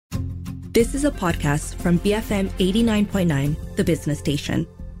This is a podcast from BFM 89.9, the business station.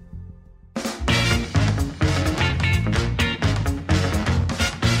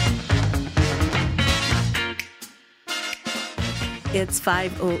 It's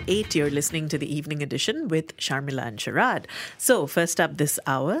 5:08. You're listening to the Evening Edition with Sharmila and Sharad. So, first up this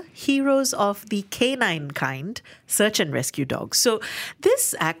hour, heroes of the canine kind, search and rescue dogs. So,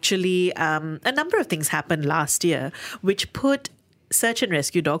 this actually, a number of things happened last year which put search and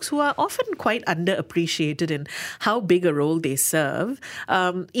rescue dogs, who are often quite underappreciated in how big a role they serve,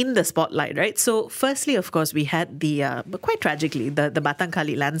 in the spotlight, right? So firstly, of course, we had the, quite tragically, the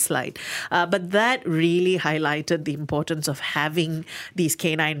Batangkali landslide. But that really highlighted the importance of having these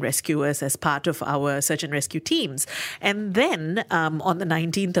canine rescuers as part of our search and rescue teams. And then on the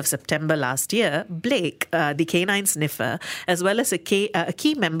 19th of September last year, Blake, the canine sniffer, as well as a key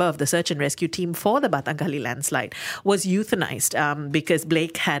member of the search and rescue team for the Batangkali landslide, was euthanized because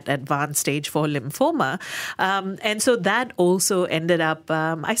Blake had advanced stage 4 lymphoma. And so that also ended up,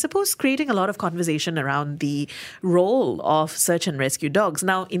 I suppose, creating a lot of conversation around the role of search and rescue dogs.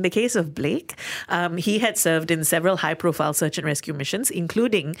 Now, in the case of Blake, he had served in several high-profile search and rescue missions,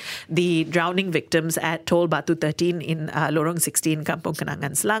 including the drowning victims at Tol Batu 13 in Lorong 16, Kampung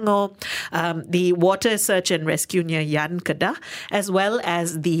Kenangan, Selangor, the water search and rescue near Yan Kedah, as well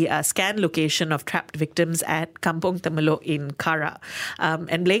as the scan location of trapped victims at Kampung Temelo in Kara.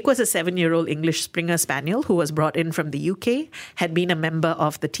 And Blake was a 7-year-old English Springer Spaniel who was brought in from the UK, had been a member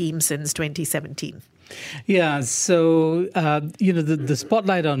of the team since 2017. Yeah, so, the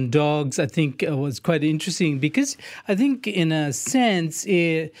spotlight on dogs, I think, was quite interesting because I think, in a sense,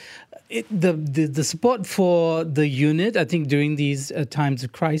 the support for the unit, I think, during these times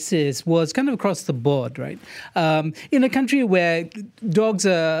of crisis was kind of across the board, right? In a country where dogs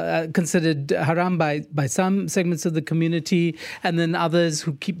are considered haram by some segments of the community, and then others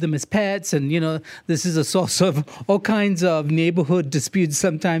who keep them as pets, and, this is a source of all kinds of neighborhood disputes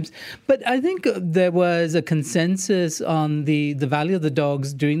sometimes. But I think there was a consensus on the value of the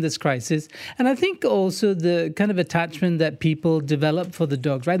dogs during this crisis, and I think also the kind of attachment that people develop for the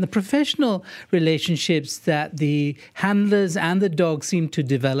dogs, right? And the professional relationships that the handlers and the dogs seem to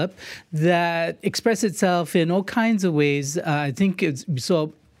develop that express itself in all kinds of ways. I think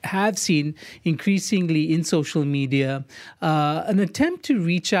have seen increasingly in social media an attempt to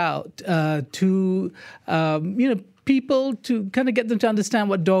reach out to people to kind of get them to understand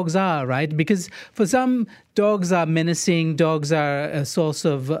what dogs are, right? Because for some, dogs are menacing, dogs are a source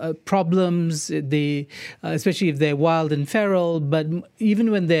of problems, especially if they're wild and feral, but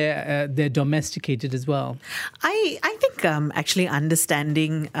even when they're domesticated as well. I think actually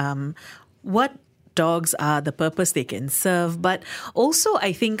understanding what dogs are, the purpose they can serve, but also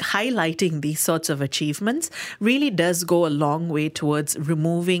I think highlighting these sorts of achievements really does go a long way towards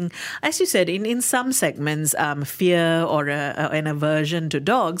removing, as you said, in some segments, fear or an aversion to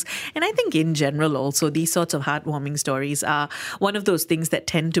dogs. And I think in general also these sorts of heartwarming stories are one of those things that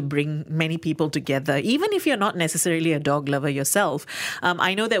tend to bring many people together, even if you're not necessarily a dog lover yourself.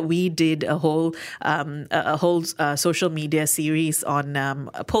 I know that we did a whole social media series on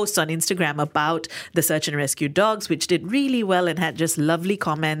posts on Instagram about the search and rescue dogs, which did really well and had just lovely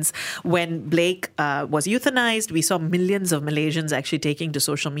comments. When Blake was euthanized, we saw millions of Malaysians actually taking to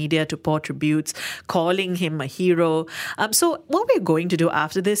social media to pour tributes, calling him a hero. So what we're going to do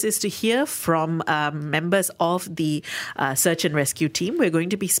after this is to hear from members of the search and rescue team. We're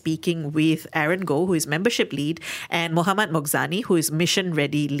going to be speaking with Aaron Goh, who is membership lead, and Mohammad Moghzani, who is mission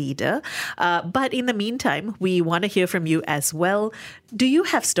ready leader. But in the meantime, we want to hear from you as well. Do you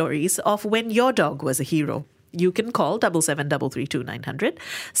have stories of when your dog was a hero? You can call 77332900,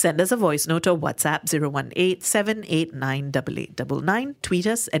 send us a voice note or WhatsApp 018-789-8899, tweet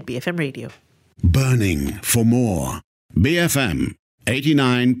us at BFM Radio. Burning for more. BFM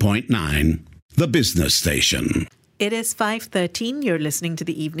 89.9, the business station. It is 5:13. You're listening to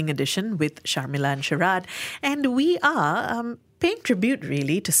the Evening Edition with Sharmila and Sharad, and we are paying tribute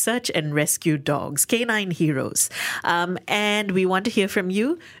really to search and rescue dogs, canine heroes. And we want to hear from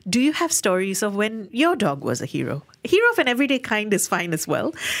you. Do you have stories of when your dog was a hero? A hero of an everyday kind is fine as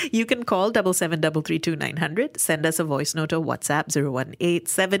well. You can call 77332900, send us a voice note or WhatsApp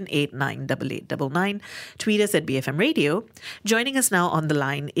 018-789-8899, tweet us at BFM Radio. Joining us now on the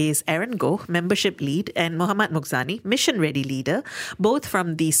line is Aaron Goh, membership lead, and Mohammad Moghzani, mission ready leader, both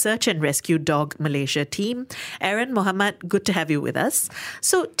from the Search and Rescue Dog Malaysia team. Aaron, Mohammad, good to have you with us.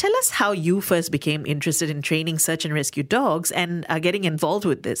 So tell us how you first became interested in training search and rescue dogs and getting involved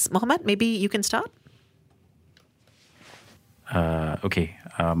with this. Mohammad, maybe you can start? Okay,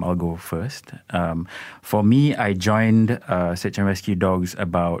 I'll go first. For me, I joined Search and Rescue Dogs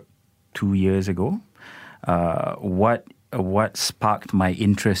about 2 years ago. What sparked my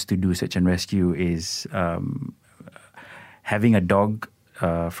interest to do search and rescue is having a dog.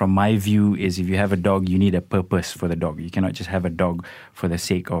 From my view, is if you have a dog, you need a purpose for the dog. You cannot just have a dog for the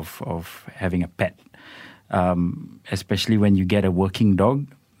sake of having a pet. Especially when you get a working dog,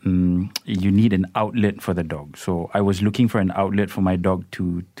 you need an outlet for the dog. So I was looking for an outlet for my dog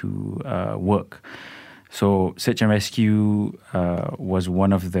to work. So search and rescue was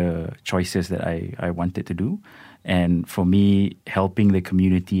one of the choices that I wanted to do. And for me, helping the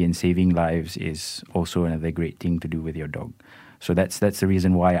community and saving lives is also another great thing to do with your dog. So that's the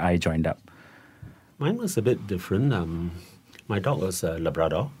reason why I joined up. Mine was a bit different. My dog was a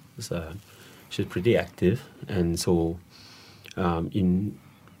Labrador. She's pretty active, and so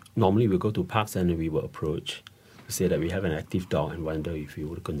normally we go to parks and we will approach to say that we have an active dog and wonder if we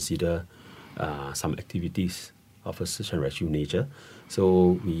would consider some activities of a search and rescue nature.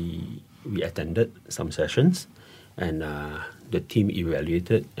 So we attended some sessions, and the team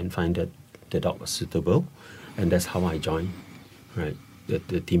evaluated and find that the dog was suitable, and that's how I joined. Right,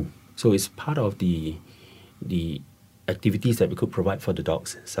 the team. So it's part of the activities that we could provide for the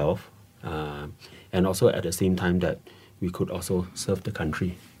dogs itself, and also at the same time that we could also serve the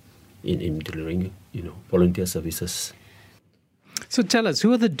country in delivering, volunteer services. So tell us,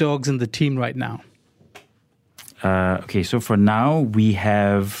 who are the dogs in the team right now? Okay, so for now we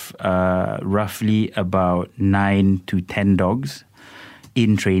have roughly about 9 to 10 dogs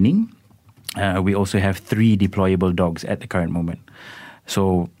in training. We also have 3 deployable dogs at the current moment.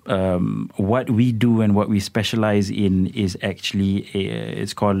 So what we do and what we specialize in is actually,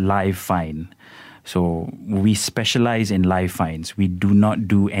 it's called live fine. So we specialize in live fines. We do not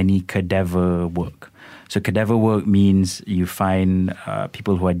do any cadaver work. So cadaver work means you find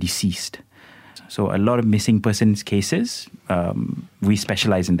people who are deceased. So a lot of missing persons cases, we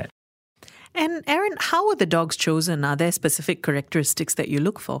specialize in that. And Aaron, how are the dogs chosen? Are there specific characteristics that you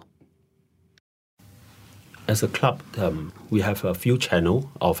look for? As a club, we have a few channels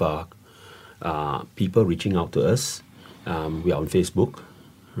of people reaching out to us. We are on Facebook,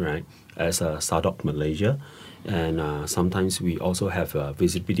 right, as Sardog Malaysia. And sometimes we also have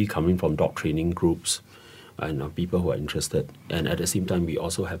visibility coming from dog training groups and people who are interested. And at the same time, we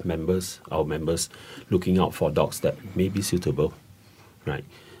also have our members looking out for dogs that may be suitable, right?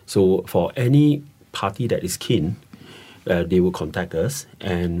 So for any party that is keen, they will contact us,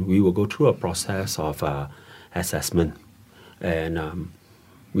 and we will go through a process of assessment. And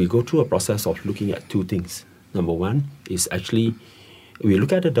we go through a process of looking at 2 things. Number 1 is actually, we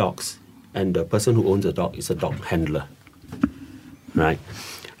look at the dogs, and the person who owns the dog is a dog handler, right?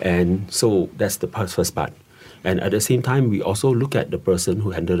 And so that's the first part. And at the same time, we also look at the person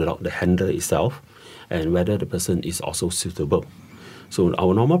who handles the dog, the handler itself, and whether the person is also suitable. So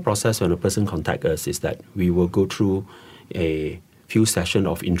our normal process when a person contacts us is that we will go through a few sessions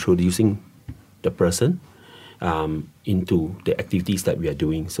of introducing the person into the activities that we are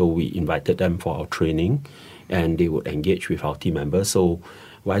doing. So we invited them for our training, and they would engage with our team members. So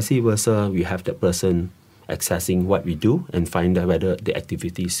vice versa, we have the person accessing what we do and find out whether the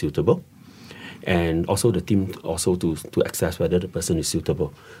activity is suitable. And also the team also to access whether the person is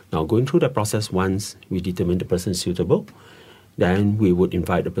suitable. Now, going through the process, once we determine the person is suitable, then we would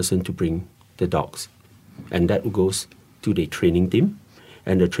invite the person to bring the dogs. And that goes to the training team,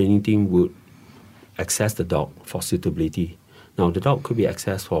 and the training team would access the dog for suitability. Now, the dog could be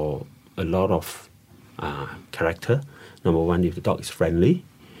accessed for a lot of character. Number 1, if the dog is friendly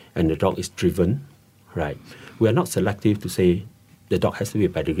and the dog is driven, right? We are not selective to say the dog has to be a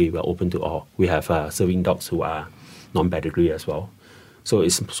pedigree. We are open to all. We have serving dogs who are non-pedigree as well. So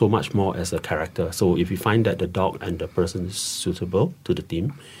it's so much more as a character. So if we find that the dog and the person is suitable to the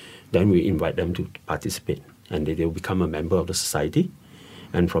team, then we invite them to participate, and they will become a member of the society.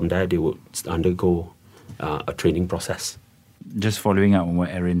 And from there, they would undergo a training process. Just following up on what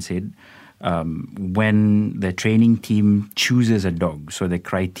Aaron said, when the training team chooses a dog, so the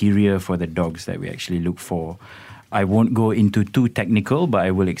criteria for the dogs that we actually look for, I won't go into too technical, but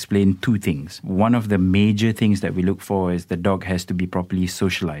I will explain 2 things. One of the major things that we look for is the dog has to be properly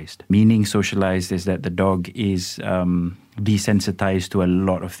socialized. Meaning socialized is that the dog is desensitized to a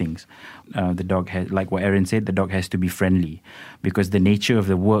lot of things. The dog has, like what Aaron said, the dog has to be friendly, because the nature of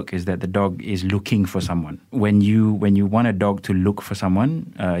the work is that the dog is looking for someone. When you want a dog to look for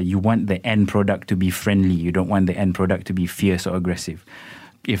someone, you want the end product to be friendly. You don't want the end product to be fierce or aggressive.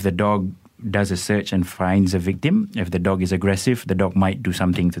 If the dog does a search and finds a victim, if the dog is aggressive, the dog might do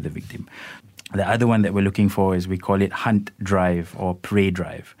something to the victim. The other one that we're looking for is, we call it hunt drive or prey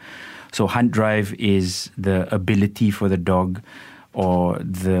drive. So hunt drive is the ability for the dog or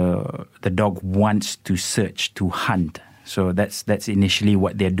the dog wants to search, to hunt. So that's initially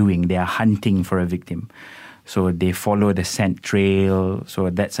what they're doing. They are hunting for a victim. So they follow the scent trail. So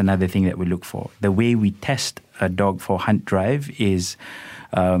that's another thing that we look for. The way we test a dog for hunt drive is,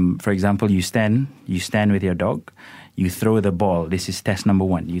 for example, you stand with your dog, you throw the ball. This is test number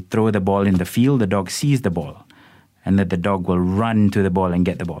 1. You throw the ball in the field, the dog sees the ball, and then the dog will run to the ball and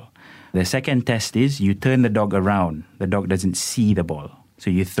get the ball. The second test is you turn the dog around. The dog doesn't see the ball. So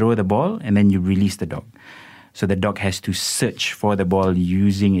you throw the ball and then you release the dog. So the dog has to search for the ball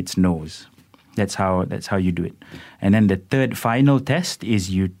using its nose. That's how you do it. And then the third final test is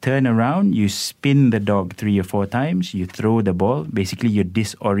you turn around, you spin the dog 3 or 4 times, you throw the ball. Basically, you're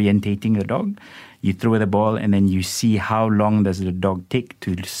disorientating the dog. You throw the ball and then you see how long does the dog take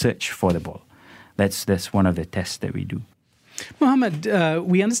to search for the ball. That's one of the tests that we do. Mohammed,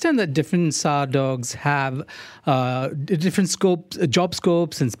 we understand that different SAR dogs have different scopes, job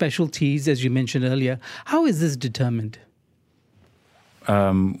scopes and specialties, as you mentioned earlier. How is this determined?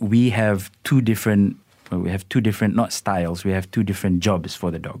 We have two different, not styles, we have 2 different jobs for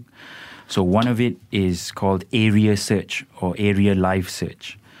the dog. So one of it is called area search or area live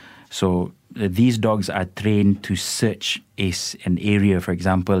search. So these dogs are trained to search an area, for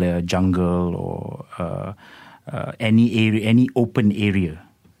example, a jungle or any area, any open area.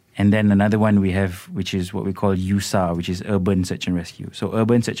 And then another one we have, which is what we call USAR, which is urban search and rescue. So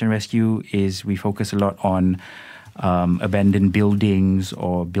urban search and rescue is we focus a lot on abandoned buildings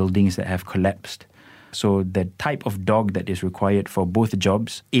or buildings that have collapsed. So the type of dog that is required for both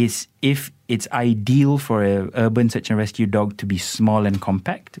jobs is, if it's ideal for an urban search and rescue dog to be small and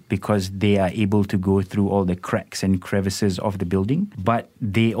compact because they are able to go through all the cracks and crevices of the building. But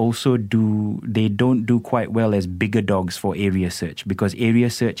they don't do quite well as bigger dogs for area search because area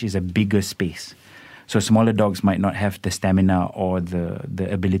search is a bigger space. So smaller dogs might not have the stamina or the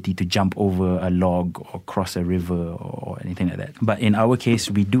ability to jump over a log or cross a river or anything like that. But in our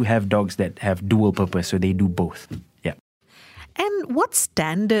case, we do have dogs that have dual purpose, so they do both. Yeah. And what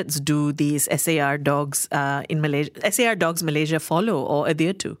standards do these SAR dogs Malaysia follow or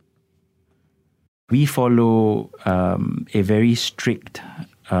adhere to? We follow a very strict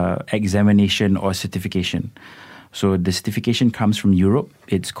examination or certification. So the certification comes from Europe.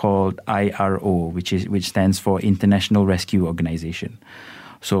 It's called IRO, which stands for International Rescue Organization.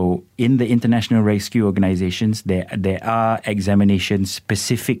 So in the International Rescue Organizations, there are examinations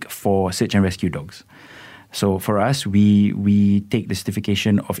specific for search and rescue dogs. So for us, we take the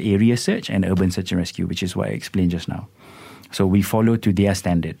certification of area search and urban search and rescue, which is what I explained just now. So we follow to their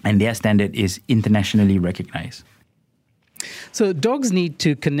standard, and their standard is internationally recognized. So dogs need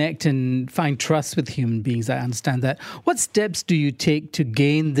to connect and find trust with human beings. I understand that. What steps do you take to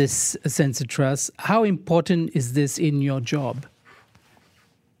gain this sense of trust? How important is this in your job?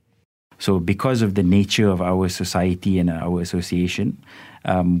 So because of the nature of our society and our association,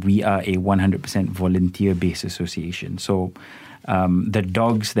 we are a 100% volunteer-based association. So the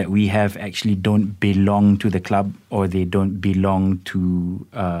dogs that we have actually don't belong to the club, or they don't belong to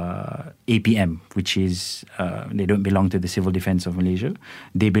APM, which is, they don't belong to the Civil Defence of Malaysia.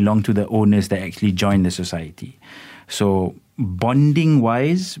 They belong to the owners that actually join the society. So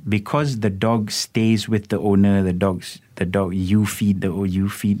bonding-wise, because the dog stays with the owner, the dog, you feed the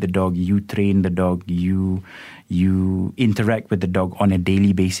dog, you train the dog, you interact with the dog on a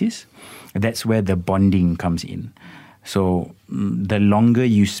daily basis. That's where the bonding comes in. So the longer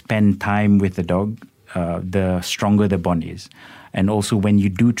you spend time with the dog, the stronger the bond is. And also when you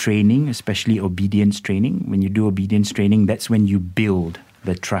do training, especially obedience training, that's when you build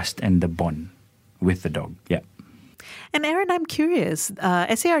the trust and the bond with the dog. Yeah. And Aaron, I'm curious,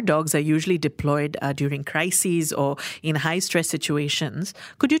 SAR dogs are usually deployed during crises or in high-stress situations.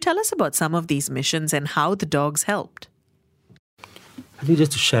 Could you tell us about some of these missions and how the dogs helped? I think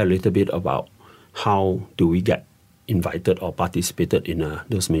just to share a little bit about how do we get invited or participated in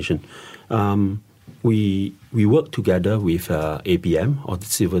those missions. We work together with APM, or the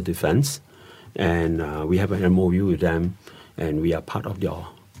Civil Defence, and we have an MOU with them, and we are part of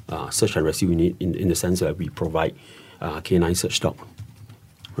their search and rescue unit in the sense that we provide canine search dog,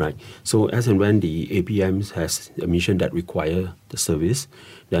 right? So as and when the APM has a mission that require the service,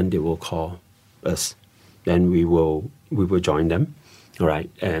 then they will call us. Then we will join them, all right,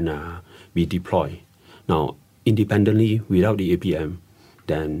 and we deploy. Now, independently, without the APM,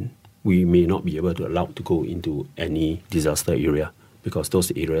 then we may not be able to allow to go into any disaster area because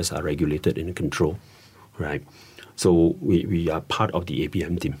those areas are regulated and controlled, right? So we are part of the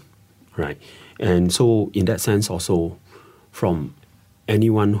APM team, right? And so in that sense also, from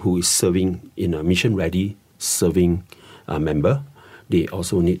anyone who is serving in a mission-ready serving member, they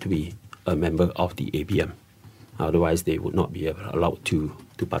also need to be a member of the ABM. Otherwise, they would not be allowed to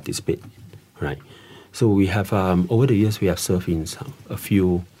participate, right? So we have, over the years, we have served in a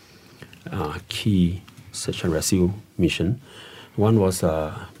few key search and rescue mission. One was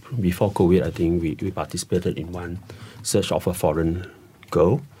before COVID, I think we participated in one search of a foreign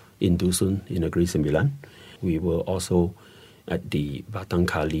girl in Dusun in a Greece in Milan. We were also at the Batang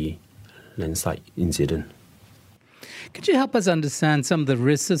Kali landslide incident. Could you help us understand some of the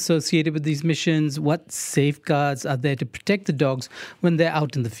risks associated with these missions? What safeguards are there to protect the dogs when they're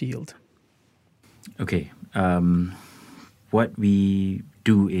out in the field? Okay. What we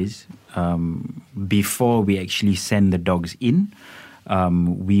do is, before we actually send the dogs in,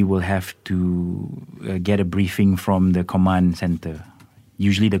 we will have to get a briefing from the command center.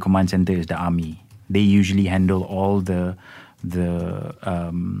 Usually the command center is the army. They usually handle all the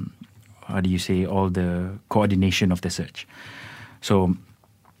all the coordination of the search. So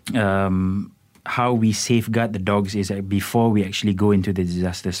how we safeguard the dogs is that before we actually go into the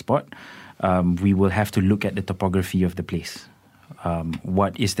disaster spot, we will have to look at the topography of the place.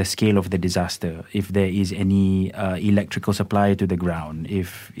 What is the scale of the disaster? If there is any electrical supply to the ground,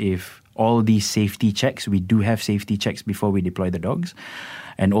 if all these safety checks, we do have safety checks before we deploy the dogs.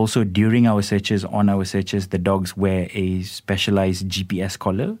 And also during our searches, the dogs wear a specialized GPS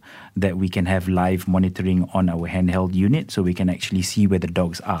collar that we can have live monitoring on our handheld unit, so we can actually see where the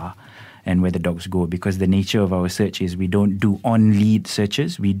dogs are and where the dogs go. Because the nature of our search is we don't do on-lead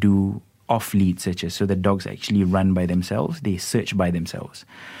searches, we do off-lead searches. So the dogs actually run by themselves, they search by themselves.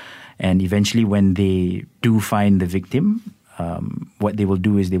 And eventually when they do find the victim, what they will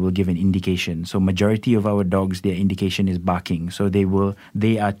do is they will give an indication. So majority of our dogs, their indication is barking. So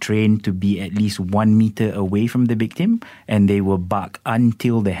they are trained to be at least 1 meter away from the victim, and they will bark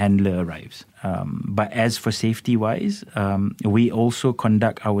until the handler arrives. But as for safety-wise, we also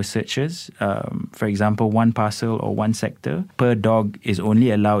conduct our searches. For example, one parcel or one sector per dog is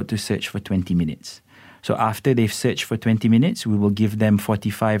only allowed to search for 20 minutes. So after they've searched for 20 minutes, we will give them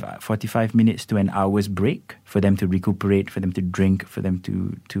 45 minutes to an hour's break for them to recuperate, for them to drink, for them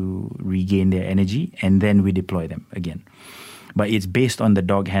to regain their energy, and then we deploy them again. But it's based on the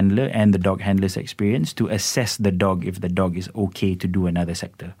dog handler and the dog handler's experience to assess the dog if the dog is okay to do another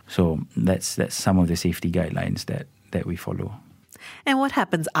sector. So that's some of the safety guidelines that we follow. And what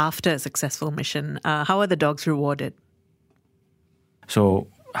happens after a successful mission? How are the dogs rewarded? So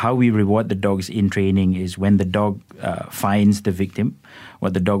how we reward the dogs in training is when the dog finds the victim,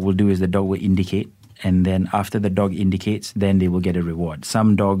 what the dog will do is the dog will indicate, and then after the dog indicates, then they will get a reward.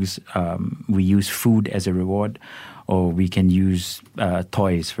 Some dogs, we use food as a reward, or we can use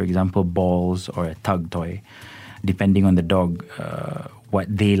toys, for example, balls or a tug toy, depending on the dog, what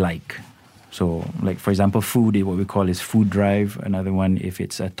they like. So, like, for example, food, what we call is food drive. Another one, if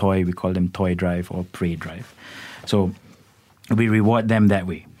it's a toy, we call them toy drive or prey drive. So we reward them that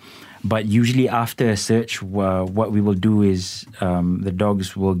way. But usually after a search, what we will do is the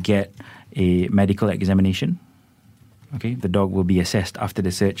dogs will get a medical examination. Okay, the dog will be assessed after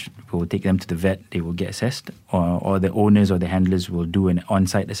the search. We will take them to the vet. They will get assessed, or the owners or the handlers will do an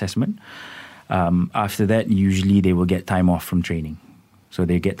on-site assessment. After that, usually they will get time off from training. So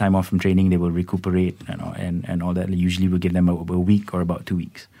they get time off from training. They will recuperate and all that. Usually we'll give them a week or about 2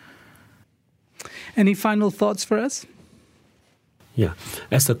 weeks. Any final thoughts for us? Yeah,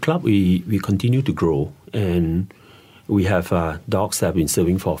 as a club, we continue to grow, and we have dogs that have been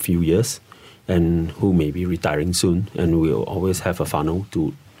serving for a few years and who may be retiring soon, and we'll always have a funnel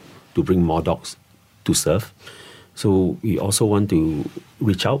to bring more dogs to serve. So we also want to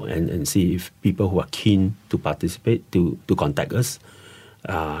reach out and see if people who are keen to participate to contact us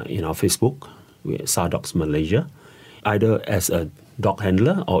in our Facebook, SARDogs Malaysia, either as a dog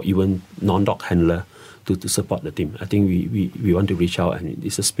handler or even non-dog handler to support the team. I think we want to reach out, and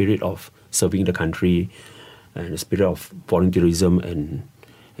it's a spirit of serving the country and a spirit of volunteerism, and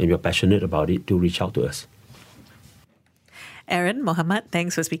we're passionate about it, to reach out to us. Aaron, Mohammed,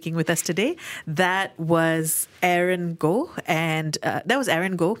 thanks for speaking with us today. That was Aaron Goh,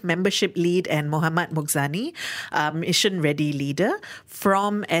 membership lead, and Mohammed Mughzani, mission ready leader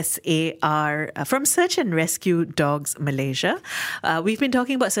from SAR, from Search and Rescue Dogs Malaysia. We've been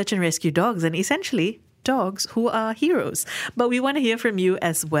talking about search and rescue dogs, and essentially dogs who are heroes. But we want to hear from you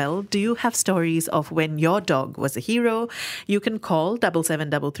as well. Do you have stories of when your dog was a hero? You can call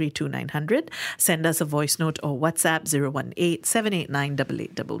 77332900, send us a voice note or WhatsApp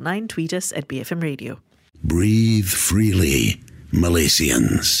 018-789-8899, tweet us at BFM Radio. Breathe freely,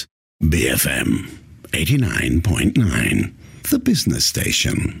 Malaysians. BFM 89.9, the business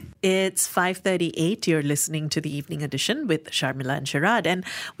station. It's 5:38. You're listening to the Evening Edition with Sharmila and Sharad. And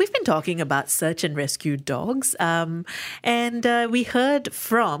we've been talking about search and rescue dogs. We heard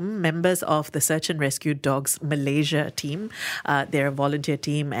from members of the Search and Rescue Dogs Malaysia team. They're a volunteer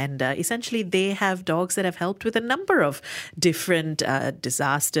team, and essentially they have dogs that have helped with a number of different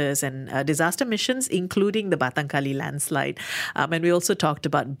disasters and disaster missions, including the Batangkali landslide. And we also talked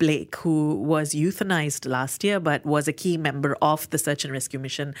about Blake, who was euthanized last year, but was a key member of the search and rescue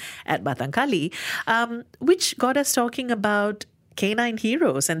mission at Batangkali, which got us talking about canine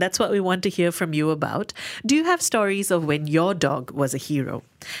heroes, and that's what we want to hear from you about. Do you have stories of when your dog was a hero?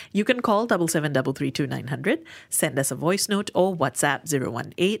 You can call 77332900, send us a voice note or WhatsApp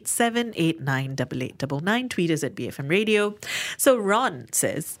 018-789-8899, tweet us at BFM Radio. So Ron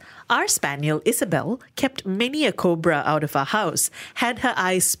says, our spaniel Isabel kept many a cobra out of our house, had her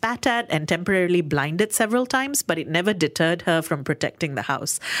eyes spat at and temporarily blinded several times, but it never deterred her from protecting the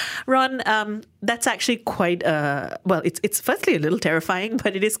house. Ron, that's actually quite it's firstly a little terrifying,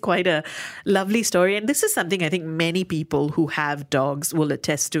 but it is quite a lovely story. And this is something I think many people who have dogs will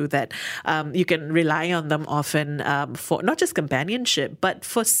attest to, that you can rely on them often for not just companionship, but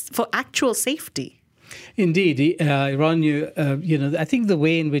for actual safety. Indeed, Ron, I think the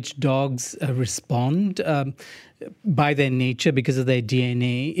way in which dogs respond by their nature, because of their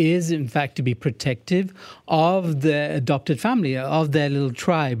DNA, is in fact to be protective of the adopted family, of their little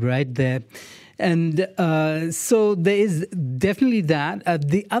tribe, right there. And so there is definitely that.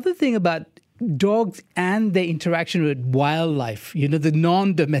 The other thing about dogs and their interaction with wildlife, the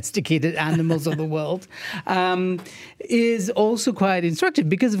non-domesticated animals of the world, is also quite instructive,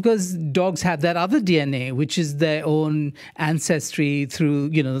 because, of course, dogs have that other DNA, which is their own ancestry through,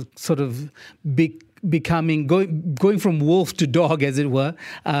 sort of going from wolf to dog, as it were,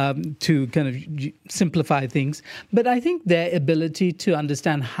 to kind of simplify things. But I think their ability to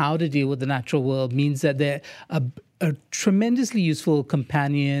understand how to deal with the natural world means that they're a tremendously useful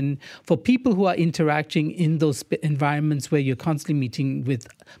companion for people who are interacting in those environments where you're constantly meeting with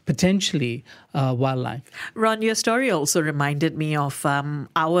potentially wildlife. Ron, your story also reminded me of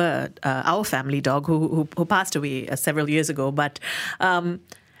our family dog who passed away several years ago, but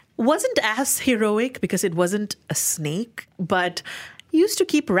wasn't as heroic because it wasn't a snake, but used to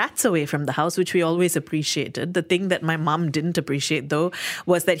keep rats away from the house, which we always appreciated. The thing that my mom didn't appreciate, though,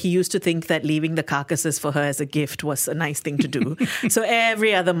 was that he used to think that leaving the carcasses for her as a gift was a nice thing to do. So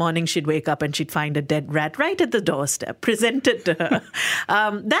every other morning she'd wake up and she'd find a dead rat right at the doorstep, presented to her.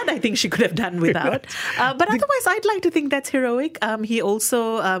 That I think she could have done without. But otherwise, I'd like to think that's heroic. He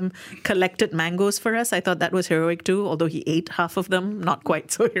also collected mangoes for us. I thought that was heroic too, although he ate half of them. Not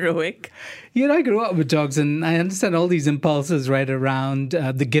quite so heroic. I grew up with dogs, and I understand all these impulses right around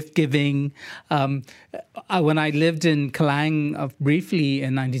the gift giving. When I lived in Klang briefly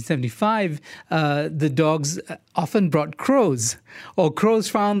in 1975, the dogs often brought crows, or crows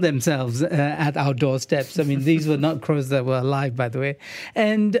found themselves at our doorsteps. I mean, these were not crows that were alive, by the way.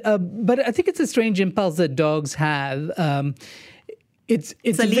 And but I think it's a strange impulse that dogs have. It's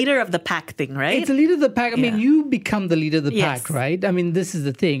a leader of the pack thing, right? It's a leader of the pack. I mean, you become the leader of the pack, right? I mean, this is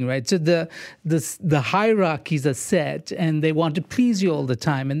the thing, right? So the hierarchies are set, and they want to please you all the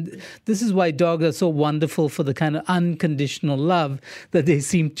time. And this is why dogs are so wonderful for the kind of unconditional love that they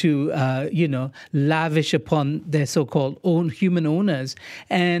seem to, lavish upon their so-called human owners.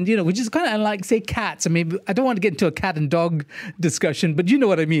 And, which is kind of unlike, say, cats. I mean, I don't want to get into a cat and dog discussion, but you know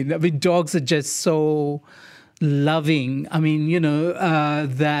what I mean. I mean, dogs are just so loving. I mean,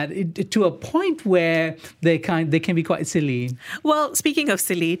 to a point where they can be quite silly. Well, speaking of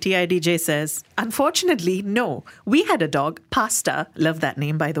silly, TIDJ says, unfortunately, no. We had a dog, Pasta. Love that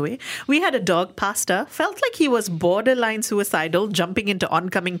name, by the way. We had a dog, Pasta. Felt like he was borderline suicidal, jumping into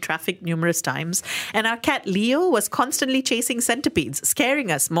oncoming traffic numerous times. And our cat, Leo, was constantly chasing centipedes,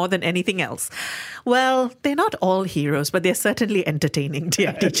 scaring us more than anything else. Well, they're not all heroes, but they're certainly entertaining,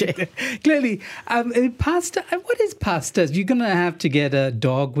 TIDJ. Clearly. Pasta, what is Pasta? You're going to have to get a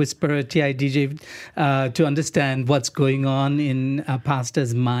dog whisperer, TIDJ, to understand what's going on in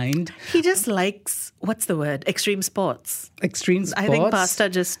Pasta's mind. He just likes, what's the word? Extreme sports. Extreme sports? I think Pasta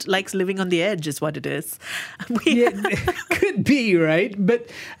just likes living on the edge is what it is. Could be, right? But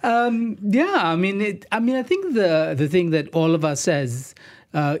I think the thing that all of us says,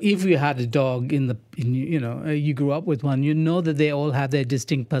 if we had a dog in you grew up with one, you know that they all have their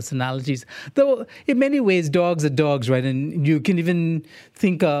distinct personalities. Though in many ways, dogs are dogs, right? And you can even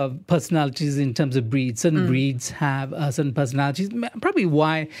think of personalities in terms of breeds. Certain breeds have certain personalities. Probably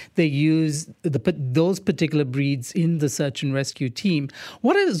why they use those particular breeds in the search and rescue team.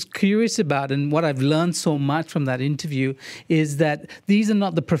 What I was curious about, and what I've learned so much from that interview, is that these are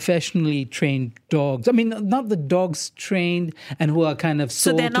not the professionally trained dogs. I mean, not the dogs trained and who are kind of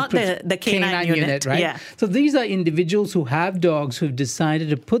sold they're not the canine unit, right? Yeah. So these are individuals who have dogs who've decided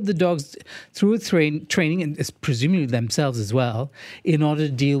to put the dogs through training, and presumably themselves as well, in order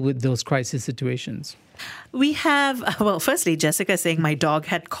to deal with those crisis situations. We have, firstly, Jessica saying my dog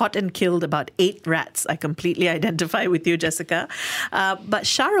had caught and killed about 8 rats. I completely identify with you, Jessica. But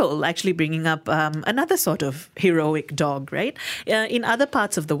Sharul actually bringing up another sort of heroic dog, right? In other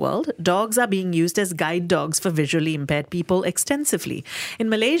parts of the world, dogs are being used as guide dogs for visually impaired people extensively. In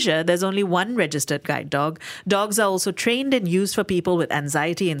Malaysia, there's only one registered guide dog. Dogs are also trained and used for people with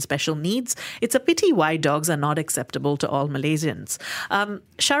anxiety and special needs. It's a pity why dogs are not acceptable to all Malaysians.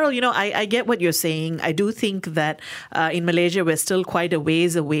 Sharul, I get what you're saying. I do think that in Malaysia, we're still quite a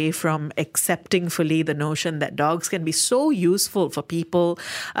ways away from accepting fully the notion that dogs can be so useful for people,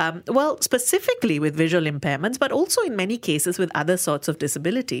 specifically with visual impairments, but also in many cases with other sorts of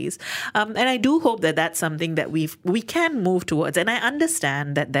disabilities. And I do hope that that's something that we can move towards. And I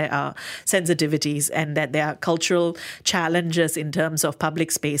understand that there are sensitivities and that there are cultural challenges in terms of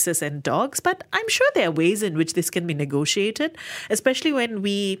public spaces and dogs, but I'm sure there are ways in which this can be negotiated, especially when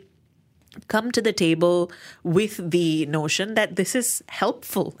we come to the table with the notion that this is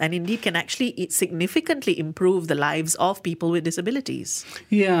helpful and indeed can actually significantly improve the lives of people with disabilities.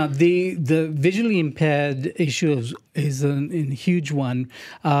 Yeah, the visually impaired issue is a huge one.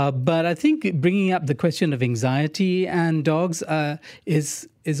 But I think bringing up the question of anxiety and dogs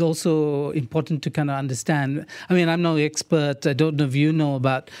is also important to kind of understand. I mean, I'm no expert. I don't know if you know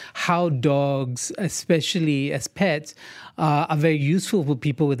about how dogs, especially as pets, are very useful for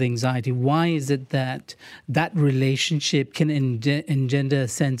people with anxiety. Why is it that relationship can engender a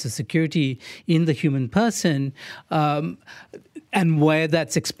sense of security in the human person, and where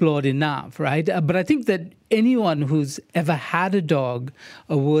that's explored enough, right? But I think that anyone who's ever had a dog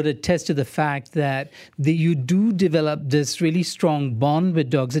would attest to the fact that you do develop this really strong bond with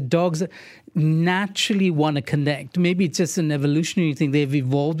dogs. That dogs naturally want to connect. Maybe it's just an evolutionary thing. They've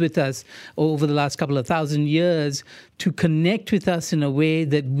evolved with us over the last couple of thousand years to connect with us in a way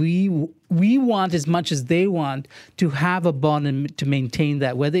that we want as much as they want to have a bond and to maintain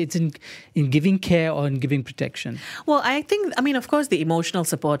that, whether it's in giving care or in giving protection. Well, of course, the emotional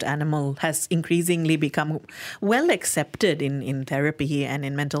support animal has increasingly become well accepted in therapy and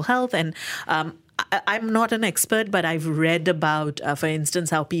in mental health. And I'm not an expert, but I've read about, for instance,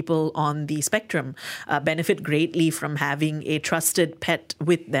 how people on the spectrum benefit greatly from having a trusted pet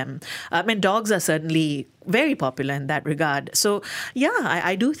with them. And dogs are certainly very popular in that regard. So,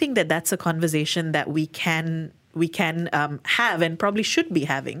 I do think that that's a conversation that we can have and probably should be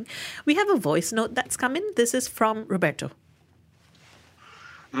having. We have a voice note that's come in. This is from Roberto.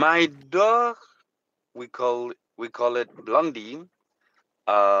 My dog, we call it Blondie.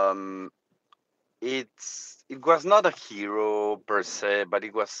 It was not a hero per se, but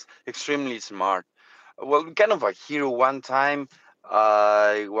it was extremely smart. Well, kind of a hero. One time,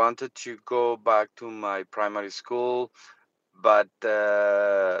 I wanted to go back to my primary school, but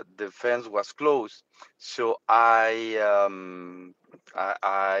the fence was closed. So I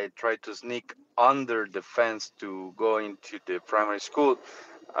tried to sneak under the fence to go into the primary school.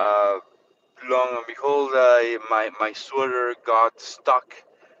 Long and behold, my sweater got stuck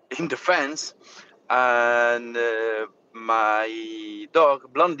in the fence, and my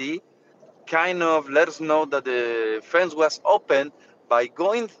dog Blondie kind of let us know that the fence was open by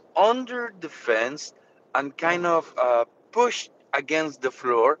going under the fence and kind of pushed against the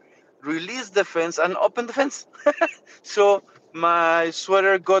floor, released the fence and opened the fence. So my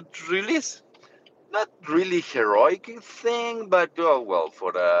sweater got released. Not really heroic thing, but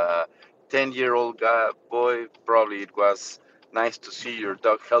for a 10-year-old boy, probably it was nice to see your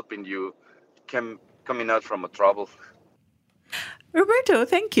dog helping you coming out from a trouble. Roberto,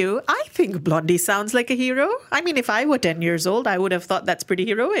 thank you. I think Blondie sounds like a hero. I mean, if I were 10 years old, I would have thought that's pretty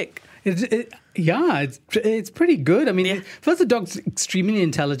heroic. It's pretty good. I mean, first the dog's extremely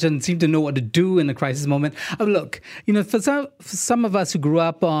intelligent, seem to know what to do in a crisis moment. Look, for some of us who grew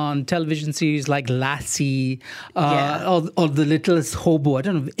up on television series like Lassie or The Littlest Hobo, I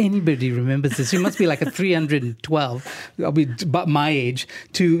don't know if anybody remembers this. You must be like a 312. I'll be about my age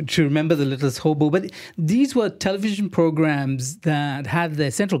to remember The Littlest Hobo. But these were television programs that had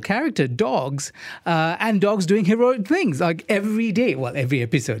their central character, dogs, and dogs doing heroic things like every day. Well, every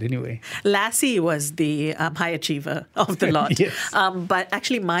episode anyway. Lassie was the high achiever of the lot. Yes. But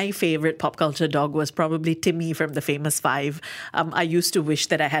actually, my favorite pop culture dog was probably Timmy from the Famous Five. I used to wish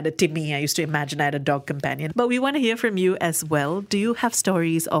that I had a Timmy. I used to imagine I had a dog companion. But we want to hear from you as well. Do you have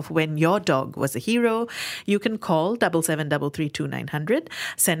stories of when your dog was a hero? You can call 77332900,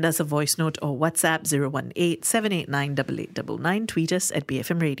 send us a voice note or WhatsApp 018-789-8899, tweet us at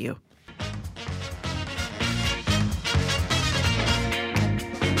BFM Radio.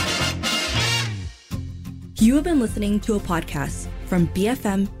 You have been listening to a podcast from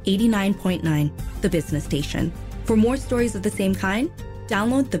BFM 89.9, the business station. For more stories of the same kind,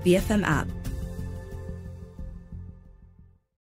 download the BFM app.